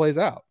seeing how it plays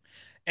out.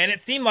 And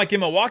it seemed like in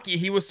Milwaukee,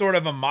 he was sort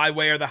of a my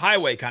way or the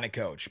highway kind of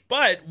coach.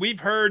 But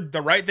we've heard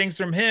the right things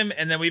from him.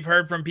 And then we've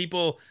heard from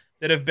people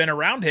that have been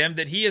around him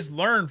that he has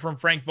learned from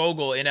Frank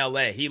Vogel in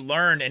LA. He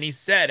learned, and he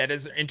said at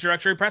his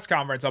introductory press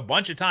conference a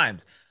bunch of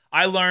times,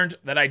 I learned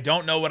that I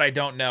don't know what I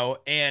don't know.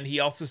 And he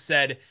also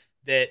said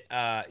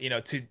that,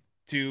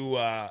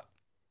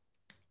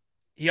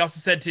 he also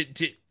said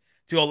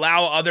to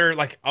allow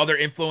other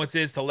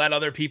influences, to let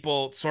other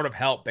people sort of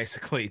help,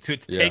 basically, to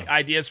take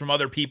ideas from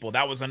other people.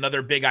 That was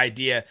another big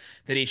idea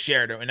that he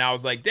shared. And I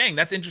was like, dang,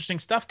 that's interesting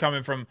stuff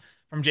coming from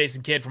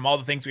Jason Kidd, from all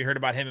the things we heard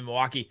about him in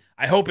Milwaukee.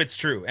 I hope it's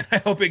true, and I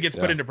hope it gets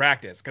put into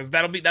practice, because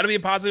that'll be a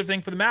positive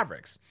thing for the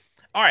Mavericks.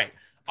 All right.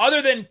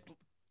 Other than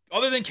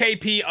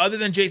KP, other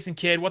than Jason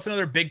Kidd, what's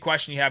another big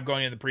question you have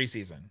going into the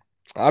preseason?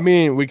 I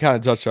mean, we kind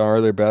of touched on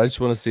earlier, but I just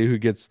want to see who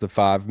gets the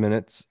 5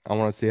 minutes. I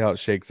want to see how it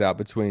shakes out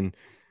between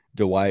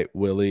Dwight,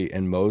 Willie,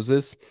 and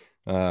Moses.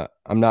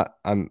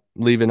 I'm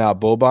leaving out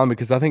Boban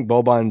because I think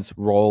Boban's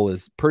role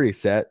is pretty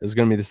set. It's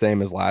going to be the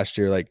same as last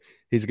year. Like,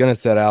 he's going to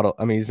set out.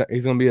 I mean,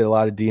 he's going to be a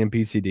lot of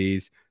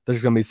DMPCDs.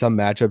 There's going to be some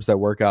matchups that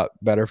work out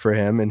better for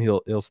him, and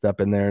he'll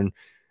step in there. And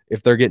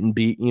if they're getting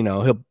beat,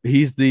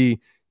 he's the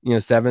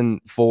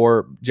 7-4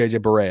 JJ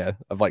Barea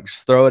of like,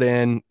 just throw it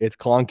in. It's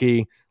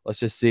clunky. Let's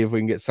just see if we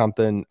can get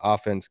something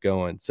offense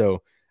going.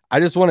 So I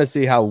just want to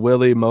see how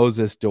Willie,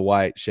 Moses,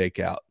 Dwight shake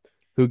out.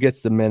 Who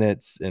gets the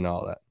minutes and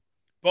all that.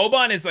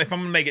 Boban is, if I'm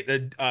going to make it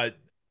the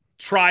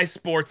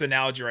tri-sports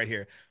analogy right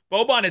here,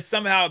 Boban is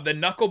somehow the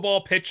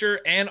knuckleball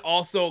pitcher and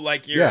also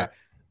like your,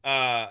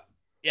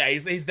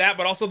 he's that,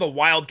 but also the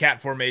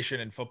wildcat formation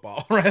in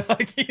football, right?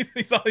 Like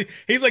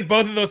he's like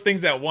both of those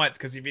things at once,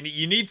 because if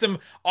you need some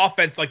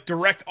offense, like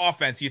direct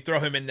offense, you throw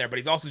him in there, but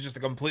he's also just a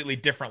completely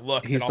different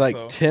look. He's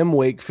like Tim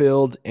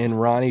Wakefield and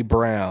Ronnie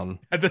Brown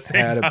at the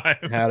same time.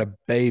 Had a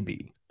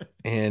baby,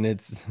 and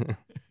it's...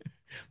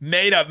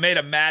 made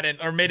a Madden,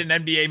 or made an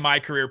NBA My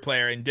Career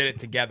player and did it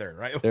together,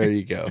 right? There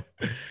you go.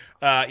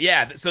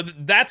 So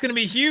that's going to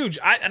be huge.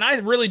 I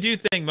really do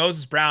think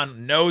Moses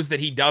Brown knows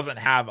that he doesn't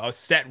have a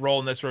set role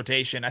in this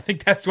rotation. I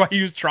think that's why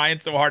he was trying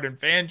so hard in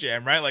Fan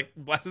Jam, right? Like,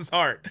 bless his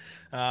heart.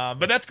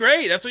 But that's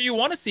great. That's what you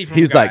want to see from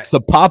him. He's like,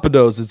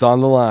 Sapapados is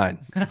on the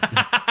line.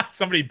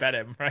 Somebody bet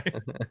him, right?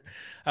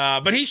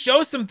 But he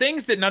shows some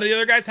things that none of the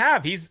other guys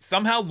have. He's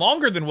somehow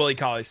longer than Willie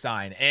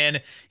Cauley-Stein,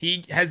 and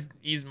he's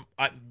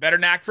a better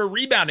knack for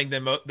rebounding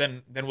than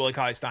Willie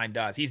Cauley-Stein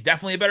does. He's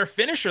definitely a better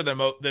finisher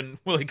than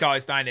Willie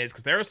Cauley-Stein is,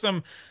 because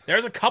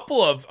there's a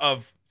couple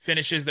of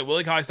finishes that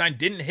Willie Cauley-Stein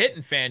didn't hit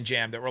in Fan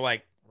Jam that were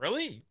like,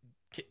 really?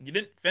 You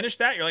didn't finish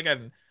that? You're like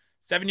a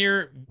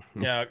 7-year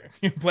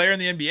player in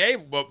the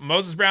NBA. Well,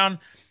 Moses Brown,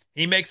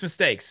 he makes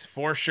mistakes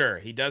for sure.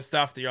 He does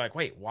stuff that you're like,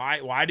 wait,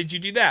 why did you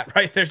do that?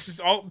 Right? There's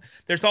all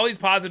these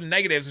positive and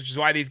negatives, which is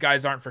why these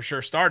guys aren't for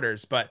sure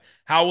starters. But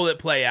how will it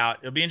play out?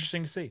 It'll be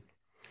interesting to see.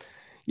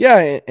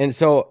 Yeah, and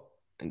so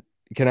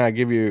can I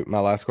give you my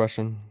last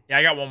question? Yeah,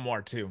 I got one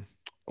more too.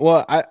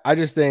 Well, I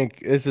just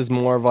think this is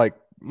more of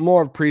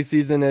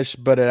preseason-ish,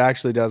 but it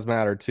actually does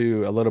matter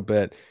too a little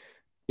bit.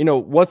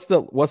 What's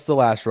the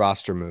last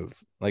roster move?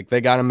 Like,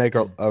 they got to make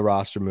a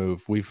roster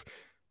move. We've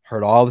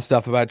heard all the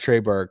stuff about Trey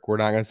Burke. We're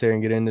not going to sit here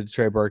and get into the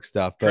Trey Burke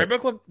stuff. But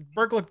Trey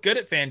Burke looked good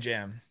at Fan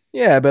Jam.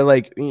 Yeah, but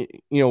like,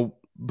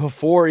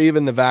 before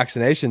even the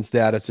vaccination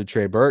status of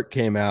Trey Burke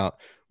came out,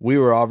 we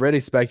were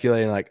already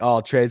speculating like, oh,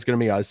 Trey's going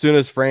to be out. As soon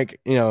as Frank,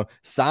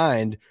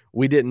 signed,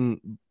 we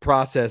didn't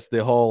process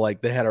the whole,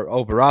 like, they had an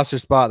open roster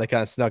spot. They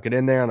kind of snuck it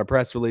in there on a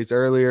press release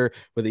earlier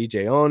with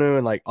EJ Onu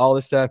and like all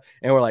this stuff.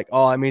 And we're like,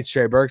 oh, that means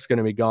Trey Burke's going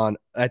to be gone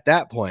at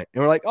that point.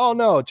 And we're like, oh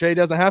no, Trey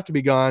doesn't have to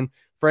be gone.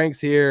 Frank's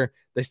here.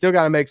 They still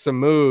got to make some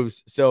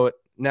moves. So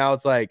now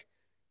it's like,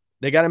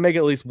 they got to make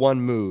at least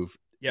one move.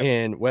 Yep.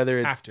 And whether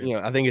it's,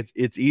 I think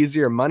it's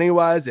easier money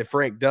wise if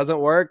Frank doesn't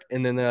work.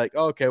 And then they're like,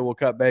 oh, okay, we'll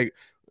cut bait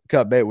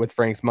with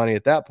Frank's money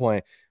at that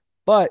point.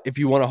 But if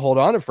you want to hold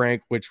on to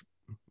Frank, which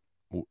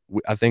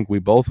I think we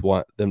both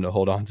want them to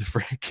hold on to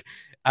Frank.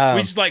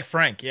 We just like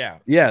Frank. Yeah.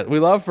 Yeah. We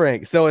love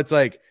Frank. So it's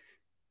like,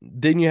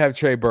 then you have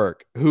Trey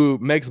Burke, who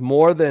makes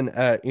more than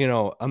a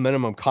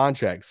minimum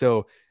contract.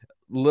 So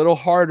little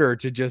harder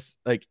to just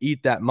like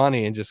eat that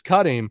money and just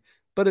cut him.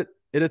 But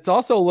it's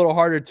also a little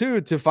harder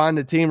too to find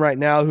a team right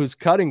now who's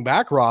cutting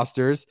back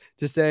rosters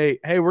to say,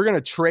 hey, we're going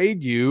to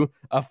trade you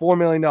a $4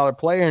 million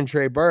player in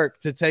Trey Burke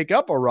to take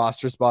up a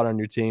roster spot on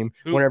your team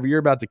whenever you're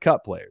about to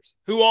cut players.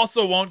 Who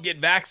also won't get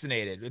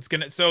vaccinated.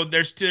 So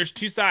there's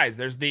two sides.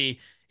 There's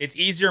it's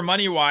easier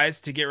money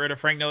wise to get rid of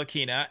Frank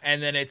Ntilikina,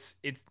 and then it's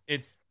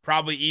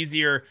probably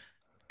easier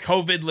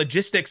COVID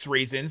logistics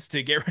reasons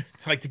to get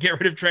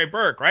rid of Trey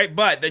Burke, right?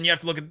 But then you have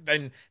to look at,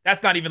 and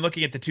that's not even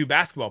looking at the two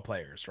basketball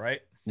players,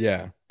 right?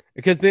 Yeah,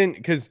 because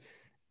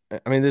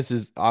I mean, this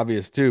is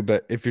obvious too,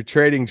 but if you're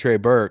trading Trey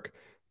Burke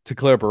to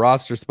clear up a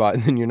roster spot,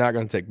 then you're not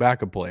going to take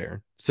back a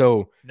player.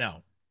 So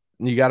no,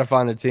 you got to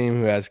find a team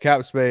who has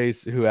cap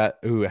space, who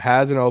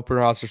has an open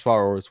roster spot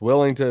or is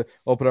willing to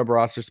open up a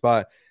roster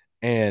spot.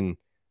 And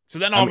so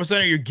then all of a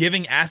sudden you're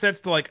giving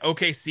assets to like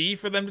OKC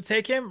for them to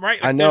take him,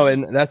 right? Like I know,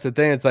 and that's the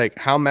thing. It's like,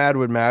 how mad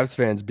would Mavs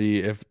fans be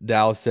if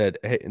Dallas said,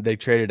 hey, they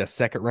traded a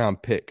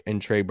second-round pick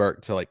and Trey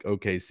Burke to like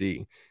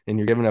OKC, and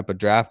you're giving up a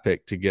draft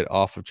pick to get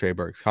off of Trey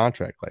Burke's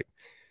contract? Like,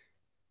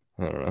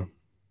 I don't know.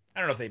 I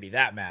don't know if they'd be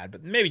that mad,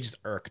 but maybe just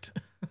irked.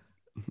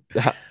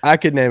 I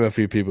could name a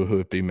few people who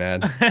would be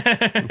mad.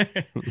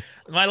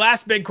 My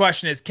last big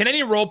question is, can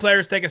any role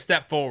players take a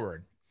step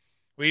forward?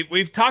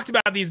 We've talked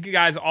about these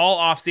guys all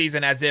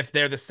offseason as if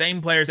they're the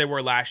same players they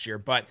were last year,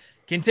 but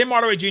can Tim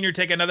Hardaway Jr.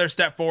 take another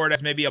step forward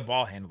as maybe a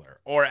ball handler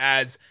or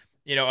as,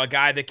 a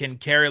guy that can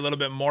carry a little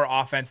bit more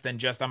offense than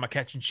just I'm a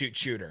catch and shoot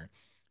shooter?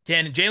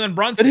 Can Jalen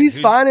Brunson? But he's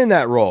fine in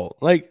that role.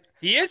 Like,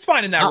 he is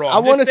fine in that role. I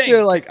want us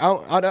to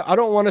I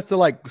don't want us to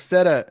like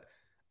set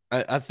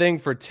a thing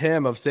for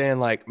Tim of saying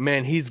like,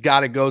 man, he's got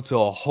to go to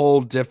a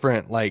whole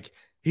different, like,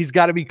 he's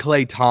got to be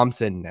Klay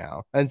Thompson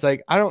now. And it's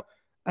like, I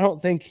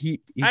don't think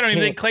I don't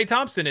even think Klay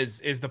Thompson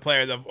is the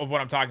player of what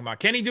I'm talking about.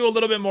 Can he do a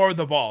little bit more with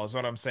the ball is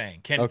what I'm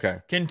saying.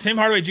 Can Tim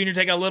Hardaway Jr.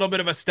 take a little bit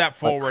of a step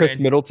forward? Like Chris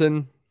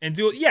Middleton? And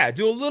do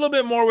a little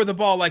bit more with the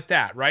ball like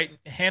that, right?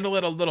 Handle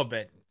it a little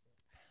bit.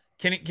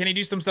 Can he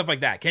do some stuff like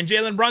that? Can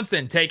Jalen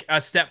Brunson take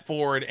a step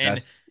forward? And,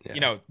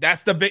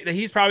 that's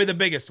he's probably the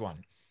biggest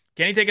one.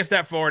 Can he take a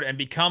step forward and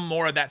become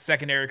more of that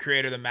secondary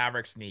creator the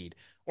Mavericks need?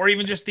 Or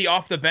even just the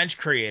off-the-bench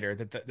creator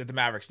that the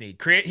Mavericks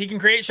need. He can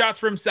create shots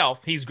for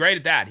himself. He's great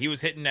at that. He was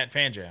hitting at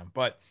Fan Jam.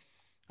 But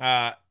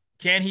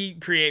can he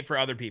create for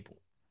other people?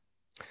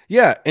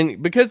 Yeah,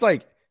 and because,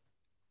 like,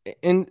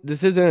 and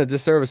this isn't a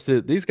disservice to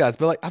these guys,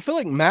 but, like, I feel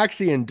like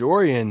Maxey and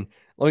Dorian,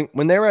 like,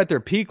 when they were at their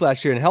peak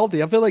last year and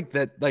healthy, I feel like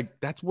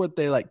that's what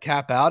they, like,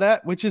 cap out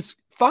at, which is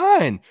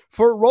fine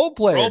for role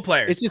players. Role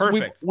players, it's just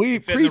perfect. We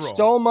preached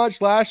so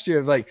much last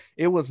year, like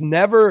it was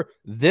never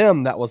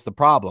them that was the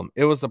problem.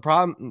 It was the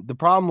problem. The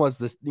problem was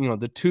this,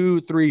 the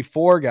 2, 3,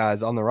 4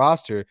 guys on the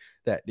roster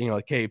that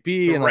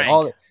KP and like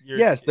all.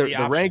 Yes,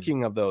 the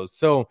ranking of those.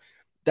 So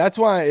that's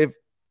why if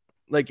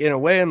like in a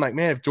way I'm like,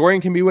 man, if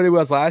Dorian can be what he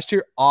was last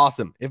year,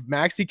 awesome. If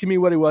Maxey can be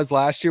what he was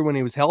last year when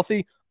he was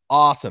healthy,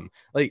 awesome.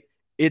 Like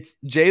it's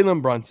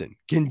Jalen Brunson.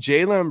 Can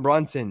Jalen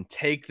Brunson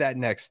take that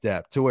next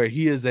step to where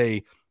he is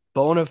a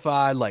bona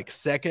fide, like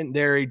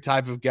secondary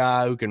type of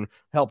guy who can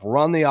help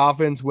run the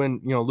offense when,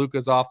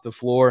 Luka's off the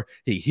floor.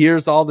 He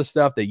hears all the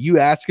stuff that you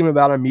ask him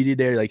about on media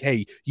day. Like,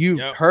 hey, you've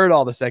heard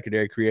all the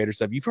secondary creator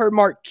stuff. You've heard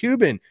Mark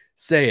Cuban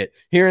say it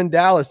here in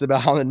Dallas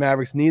about how the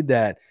Mavericks need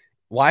that.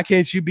 Why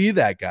can't you be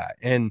that guy?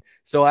 And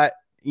so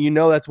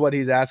that's what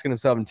he's asking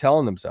himself and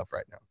telling himself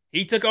right now.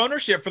 He took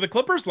ownership for the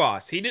Clippers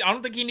loss. I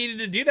don't think he needed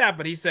to do that,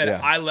 but he said,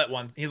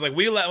 he's like,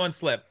 we let one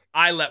slip.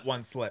 I let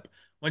one slip.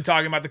 When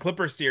talking about the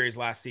Clippers series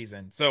last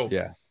season. So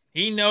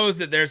he knows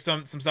that there's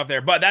some stuff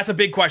there. But that's a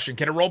big question.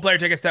 Can a role player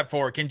take a step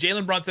forward? Can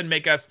Jalen Brunson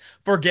make us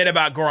forget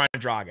about Goran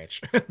Dragic?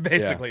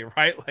 Basically,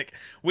 right? Like,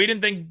 we didn't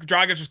think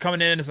Dragic was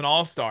coming in as an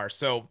all-star.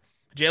 So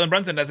Jalen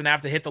Brunson doesn't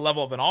have to hit the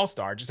level of an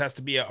all-star. It just has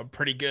to be a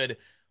pretty good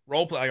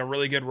role player, like a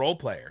really good role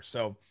player.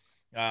 So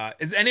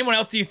is anyone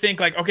else, do you think,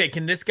 like, okay,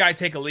 can this guy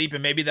take a leap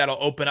and maybe that'll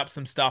open up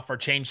some stuff or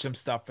change some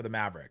stuff for the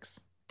Mavericks?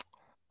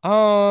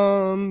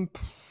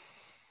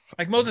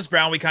 Like Moses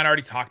Brown, we kind of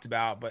already talked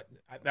about, but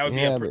that would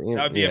be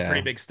a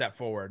pretty big step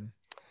forward.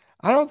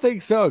 I don't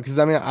think so, because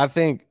I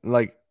think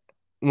like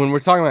when we're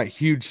talking about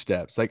huge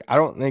steps, like I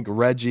don't think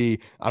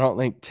Reggie, I don't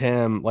think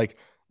Tim, like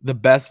the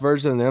best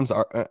version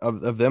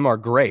of them are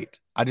great.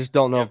 I just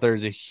don't know if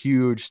there's a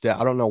huge step.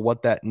 I don't know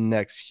what that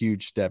next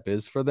huge step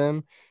is for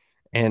them,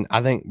 and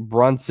I think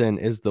Brunson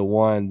is the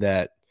one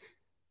that.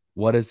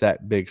 What is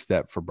that big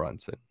step for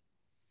Brunson?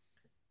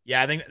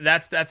 Yeah, I think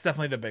that's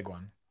definitely the big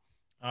one.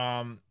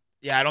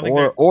 Yeah, I don't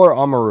think or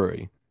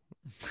Amarui.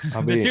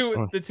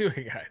 The two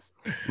guys.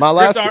 My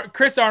last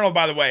Chris Arnold,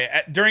 by the way,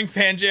 during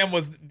Fan Jam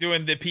was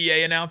doing the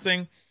PA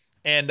announcing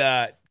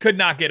and could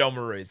not get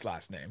Omarui's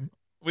last name.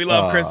 We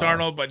love Chris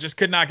Arnold, but just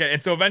could not get it.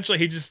 And so eventually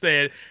he just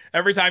said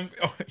every time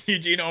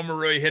Eugene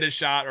Omarui hit a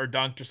shot or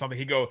dunked or something,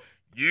 he'd go,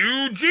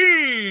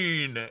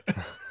 Eugene.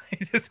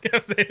 He just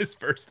kept saying his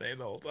first name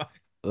the whole time.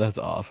 That's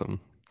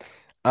awesome.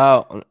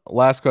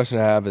 Last question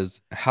I have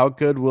is how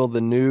good will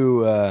the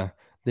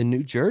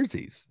new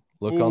jerseys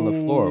look on the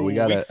floor? We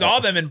saw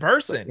them in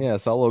person. Yeah,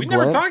 saw a little we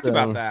never glimpse, talked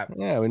about that.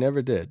 Yeah, we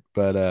never did.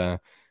 But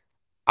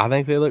I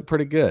think they look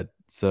pretty good.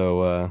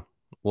 So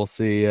we'll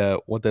see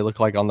what they look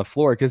like on the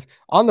floor. Because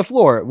on the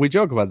floor, we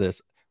joke about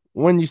this.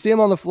 When you see them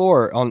on the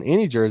floor, on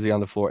any jersey on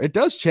the floor, it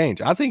does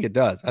change. I think it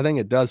does. I think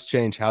it does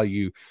change how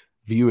you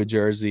view a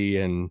jersey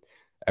and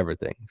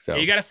everything. So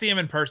you got to see them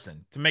in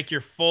person to make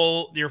your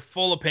full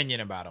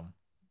opinion about them.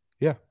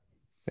 Yeah.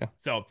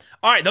 So,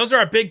 all right, those are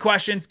our big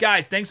questions.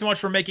 Guys, thanks so much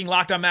for making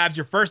Locked On Mavs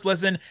your first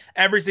listen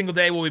every single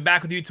day. We'll be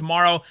back with you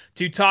tomorrow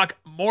to talk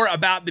more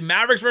about the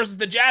Mavericks versus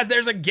the Jazz.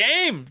 There's a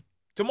game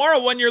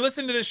tomorrow when you're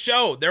listening to this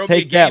show. There will be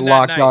a game that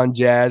Locked On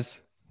Jazz.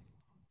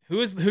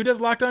 Who does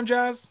Locked On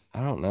Jazz?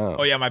 I don't know.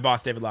 Oh, yeah, my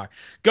boss, David Locke.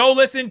 Go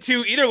listen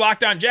to either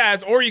Locked On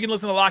Jazz or you can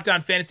listen to Locked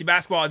On Fantasy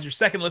Basketball as your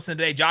second listen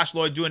today. Josh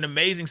Lloyd doing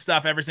amazing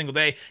stuff every single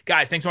day.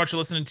 Guys, thanks so much for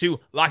listening to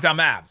Locked On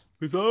Mavs.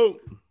 Peace out.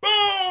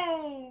 Boom!